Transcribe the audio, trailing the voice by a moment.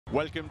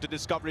Welcome to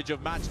this coverage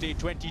of match day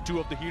 22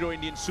 of the Hero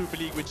Indian Super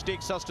League, which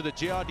takes us to the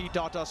JRD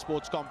Tata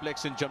Sports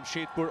Complex in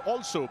Jamshedpur,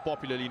 also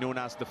popularly known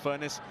as the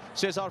Furnace.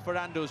 Cesar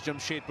Ferrando's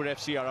Jamshedpur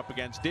FC are up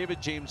against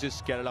David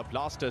James's Kerala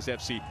Blasters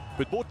FC,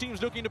 with both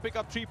teams looking to pick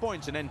up 3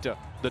 points and enter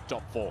the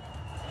top 4.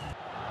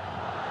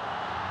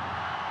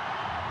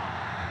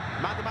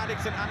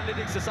 Mathematics and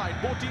analytics aside,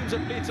 both teams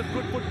have played some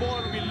good football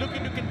and will be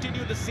looking to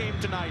continue the same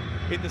tonight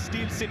in the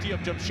steel city of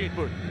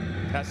Jamshedpur,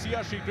 as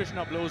Sri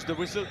Krishna blows the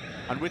whistle,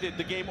 and with it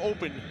the game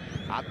opened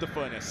at the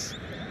Furnace.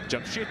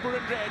 Jamshedpur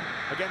in red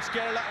against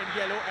Kerala in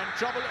yellow, and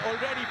trouble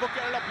already for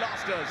Kerala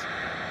Blasters.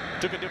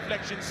 Took a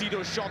deflection,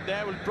 Sido's shot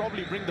there will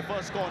probably bring the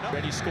first corner.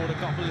 Already scored a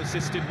couple,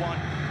 assisted one.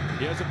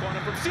 Here's a corner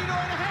from Sido,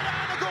 and a header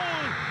and a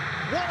goal!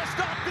 What a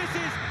start this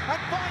is! And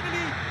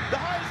finally, the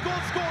highest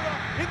goal scorer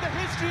in the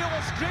history of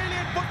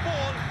Australian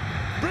football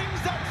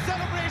brings that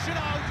celebration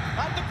out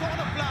at the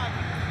corner flag.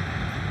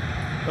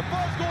 The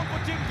first goal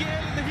for Tim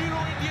Gale in the Hero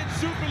Indian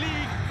Super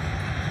League.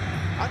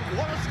 And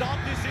what a start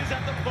this is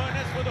at the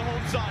Furnace for the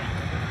home side.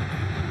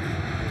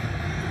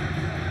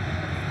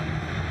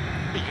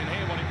 You can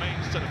hear what it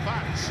means to the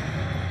fans.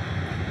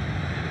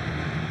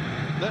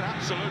 They're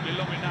absolutely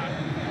loving that.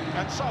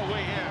 And so are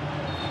we here.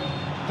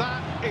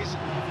 That is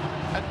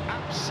an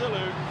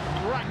absolute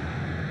great.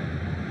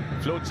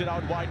 Floats it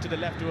out wide to the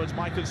left towards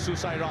Michael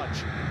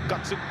Susairaj.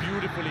 Cuts it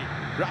beautifully.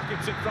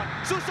 Rackets in front.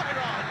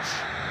 Susairaj!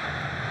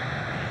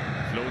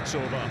 Floats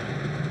over.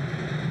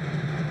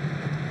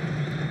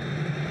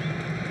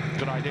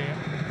 Good idea.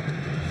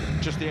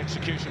 Just the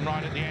execution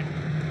right at the end.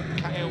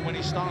 Kale, when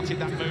he started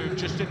that move,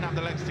 just didn't have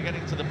the legs to get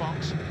into the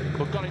box,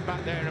 but got it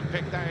back there and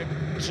picked out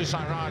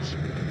Susairaj,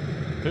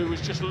 who was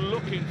just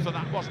looking for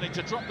that, wasn't he?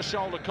 To drop the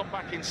shoulder, come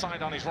back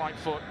inside on his right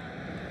foot.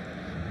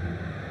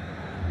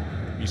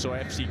 We saw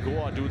FC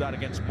Goa do that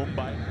against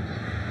Mumbai.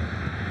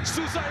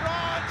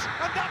 Susairaj,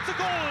 and that's a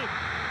goal!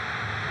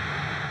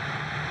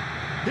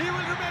 He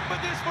will remember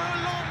this for a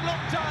long,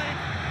 long time.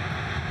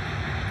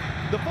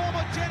 The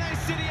former Chennai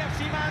City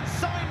FC man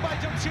signed by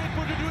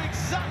Jamshedpur to do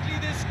exactly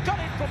this, cut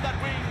it from that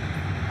wing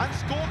and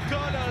score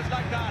curlers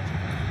like that.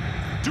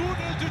 2-0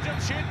 to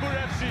Jamshedpur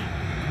FC.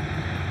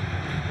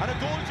 And a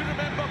goal to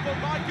remember for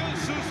Michael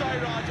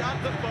Susairaj at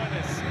the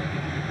Furnace.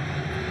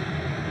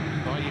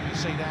 Well, you can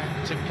see there,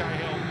 Tim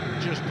Cahill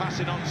just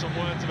passing on some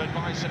words of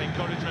advice and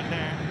encouragement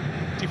there.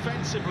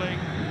 Defensively,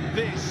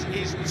 this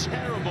is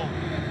terrible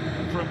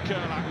from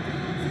Kerala.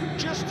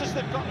 Just as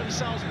they've got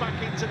themselves back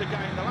into the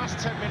game, the last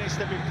 10 minutes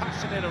they've been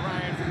passing it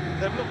around.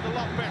 They've looked a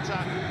lot better.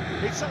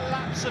 It's a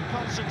lapse of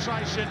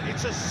concentration.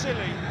 It's a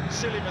silly,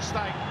 silly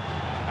mistake,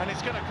 and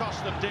it's going to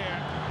cost them dear.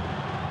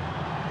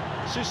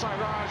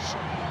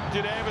 Susairaj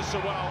did ever so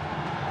well.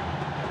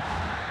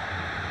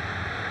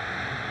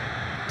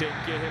 Tim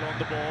Cahill on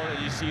the ball,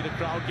 and you see the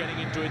crowd getting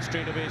into it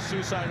straight away.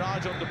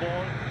 Susairaj on the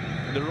ball,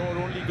 and the roar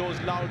only goes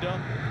louder.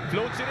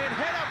 Floats it in,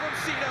 header from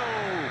Sino.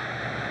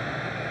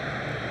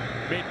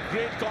 Made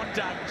great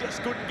contact,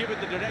 just couldn't give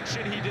it the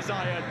direction he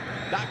desired.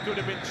 That could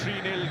have been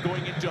 3-0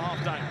 going into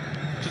half-time.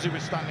 Because he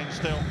was standing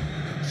still.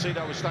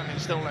 Sino was standing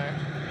still there.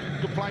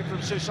 Good play from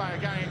Susai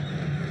again.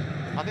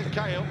 I think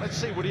Cahill, let's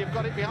see, would he have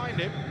got it behind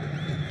him?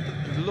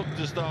 It looked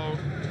as though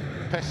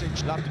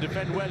Pesic will have to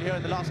defend well here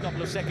in the last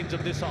couple of seconds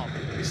of this half.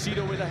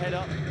 Sido with a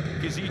header.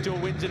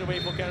 Kizito wins it away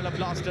for Kerala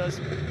Blasters,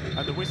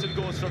 and the whistle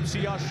goes from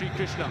Sri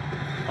Krishna.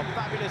 A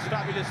fabulous,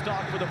 fabulous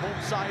start for the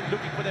home side,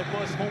 looking for their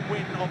first home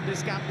win of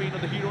this campaign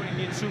of the Hero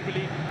Indian Super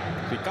League.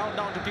 We count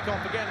down to kick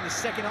off again in the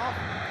second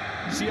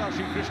half. Sri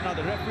Krishna,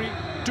 the referee.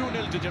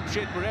 2-0 to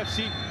Jamshedpur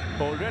FC,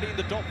 already in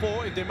the top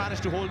 4 if they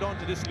manage to hold on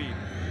to this lead.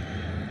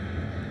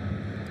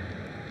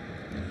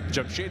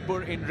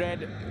 Jamshedpur in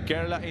red,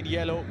 Kerala in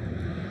yellow.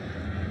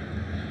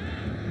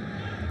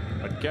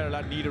 But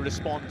Kerala need a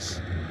response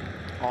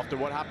after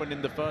what happened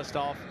in the first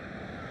half.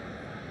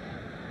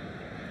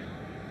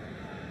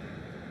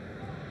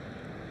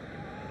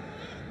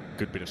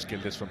 Good bit of skill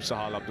this from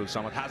Sahal Abdul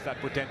Samad, has that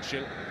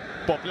potential.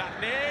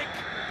 Poplatnik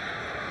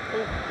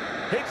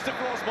hits the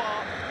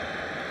crossbar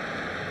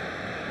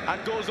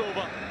and goes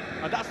over.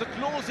 And that's the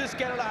closest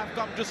Kerala have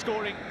come to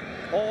scoring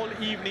all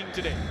evening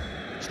today.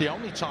 It's the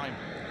only time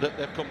that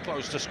they've come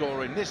close to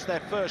scoring. This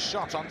their first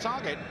shot on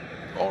target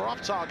or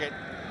off target.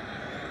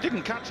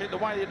 Didn't catch it the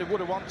way that they would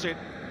have wanted.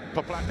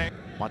 Poplatnik.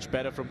 Much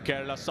better from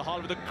Kerala.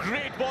 Sahal with a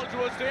great ball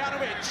towards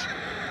Dejanovic.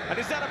 And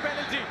is that a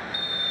penalty?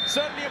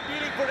 Certainly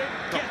appealing for him.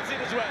 Gets it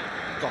as well.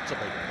 Got to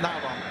be. Now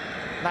on.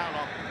 Now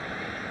on.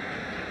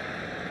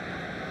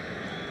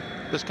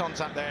 There's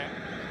contact there.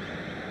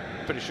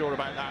 Pretty sure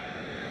about that.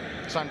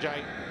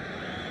 Sanjay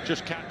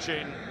just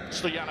catching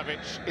Stojanovic.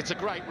 It's a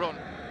great run.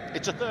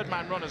 It's a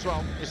third-man run as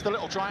well. It's the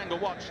little triangle.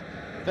 Watch.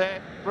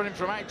 They're running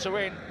from out to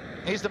in.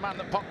 He's the man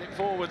that popped it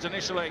forwards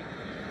initially.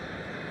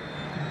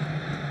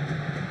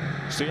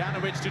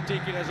 Stojanovic to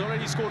take it, has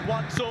already scored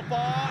one so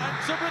far, and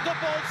Subrata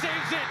Paul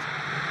saves it.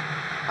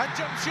 And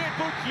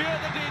Jamshedpur clear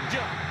the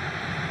danger.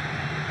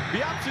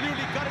 He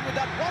absolutely got it with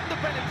that, won the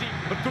penalty,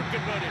 but couldn't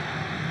convert it.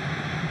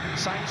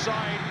 Same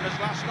side as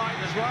last night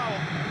as well.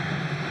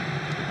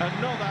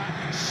 Another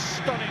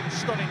stunning,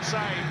 stunning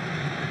save.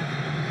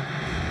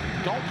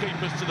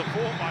 Goalkeepers to the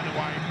fore, by the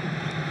way.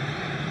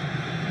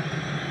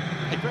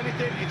 If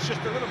anything, it's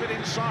just a little bit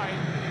inside.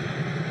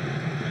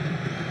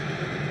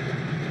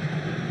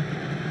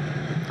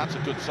 That's a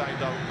good save,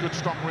 though. Good,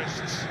 strong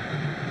wrists.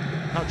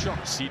 No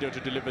chance. Cedo to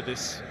deliver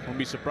this. Won't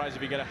be surprised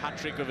if he get a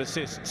hat-trick of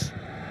assists.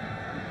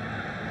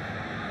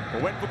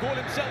 But went for goal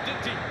himself,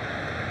 didn't he?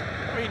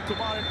 I mean,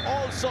 Kumar in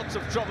all sorts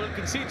of trouble.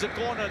 Concedes a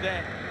corner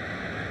there.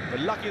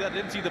 But lucky that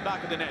didn't see the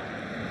back of the net.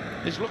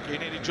 He's lucky he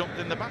nearly jumped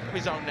in the back of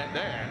his own net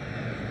there.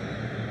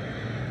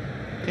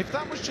 If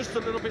that was just a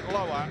little bit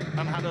lower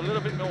and had a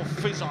little bit more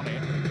fizz on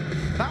it,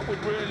 that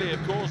would really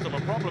have caused them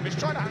a problem. He's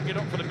trying to hang it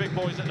up for the big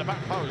boys at the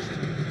back post.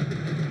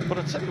 But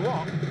I tell you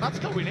what, that's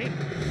going in.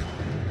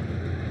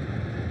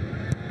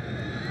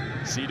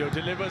 Cedo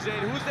delivers it.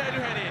 Who's there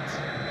to head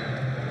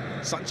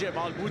it? Sanjay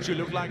Malbuchu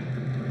looked like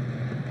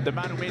the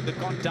man who made the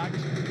contact.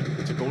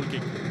 It's a goal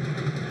kick.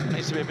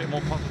 Needs to be a bit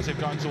more positive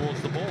going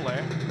towards the ball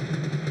there.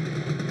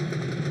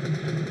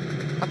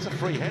 That's a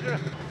free header.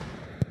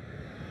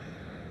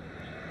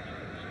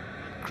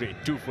 Great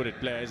two-footed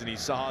players, and he's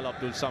Sahal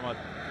Abdul Samad.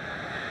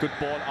 Good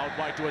ball out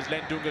wide towards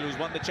Len Dungal, who's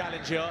won the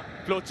challenge here.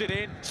 Floats it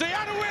in.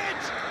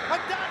 Stojanovic!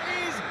 And that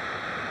is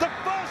the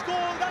first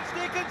goal that's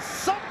taken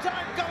some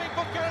time coming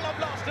for Kerala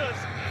Blasters.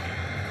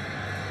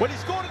 When he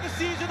scored in the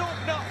season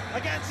opener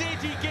against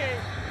ATK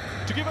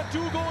to give a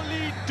 2-goal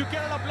lead to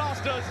Kerala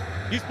Blasters,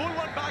 he's pulled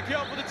one back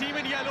here for the team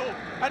in yellow.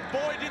 And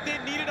boy, did they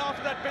need it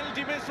after that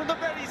penalty miss from the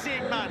very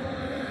same man.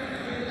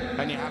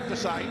 And you have to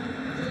say,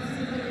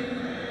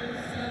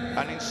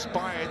 an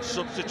inspired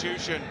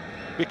substitution,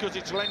 because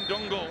it's Len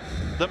Dungal,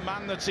 the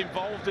man that's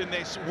involved in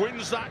this,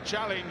 wins that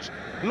challenge,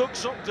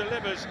 looks up,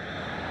 delivers,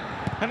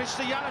 and it's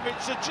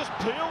Stojanovic that just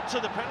peeled to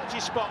the penalty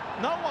spot.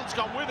 No one's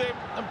gone with him,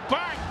 and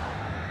bang!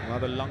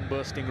 Another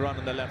lung-bursting run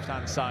on the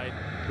left-hand side.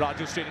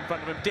 Raju straight in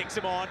front of him, takes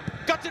him on,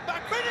 cuts it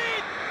back,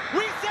 beneath!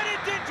 We said it,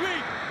 didn't we?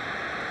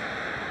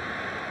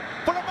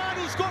 For a man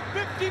who scored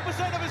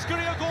 50% of his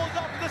career goals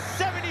after the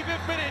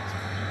 75th minute.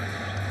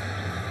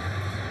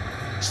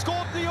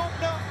 Scored the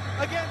opener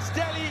against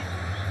Delhi,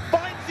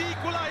 finds the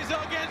equaliser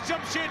against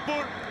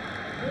Jamshedpur.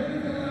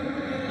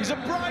 He's a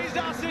prized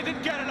asset in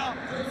Kerala,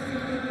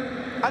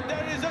 and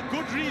there is a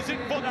good reason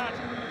for that.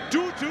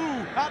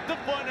 2-2 at the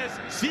furnace.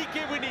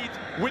 CK Vineet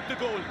with the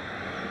goal.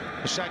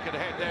 A shake of the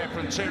head there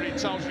from Tiri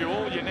tells you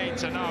all you need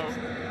to know.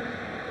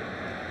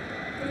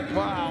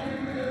 Wow,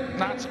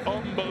 that's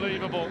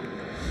unbelievable.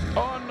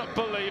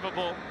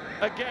 Unbelievable.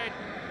 Again,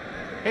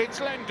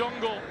 it's Len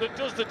Dungal that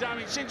does the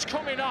damage. Since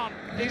coming on,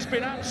 he's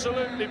been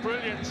absolutely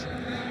brilliant.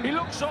 He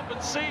looks up and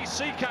sees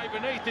CK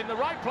Vineet in the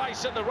right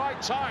place at the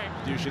right time.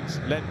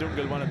 Len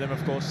Dungal, one of them,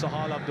 of course.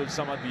 Sahal Abdul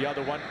Samad, the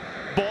other one.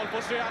 Ball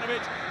for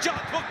Stojanovic.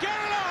 Chance for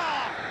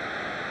Kerala!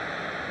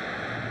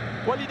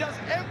 Well, he does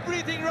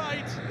everything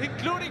right,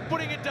 including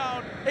putting it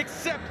down,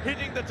 except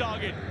hitting the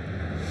target.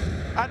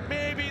 And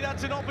maybe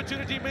that's an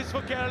opportunity missed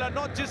for Kerala,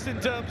 not just in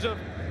terms of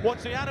what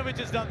Stojanovic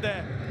has done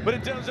there, but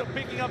in terms of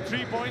picking up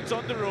 3 points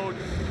on the road.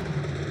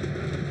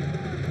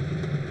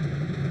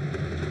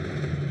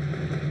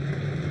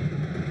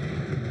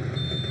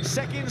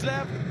 Seconds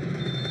left.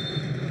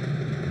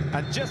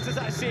 And just as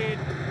I said,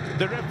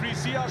 the referee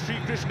C.R. Sri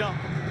Krishna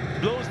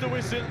blows the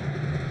whistle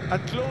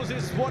and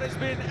closes what has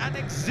been an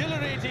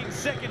exhilarating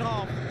second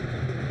half.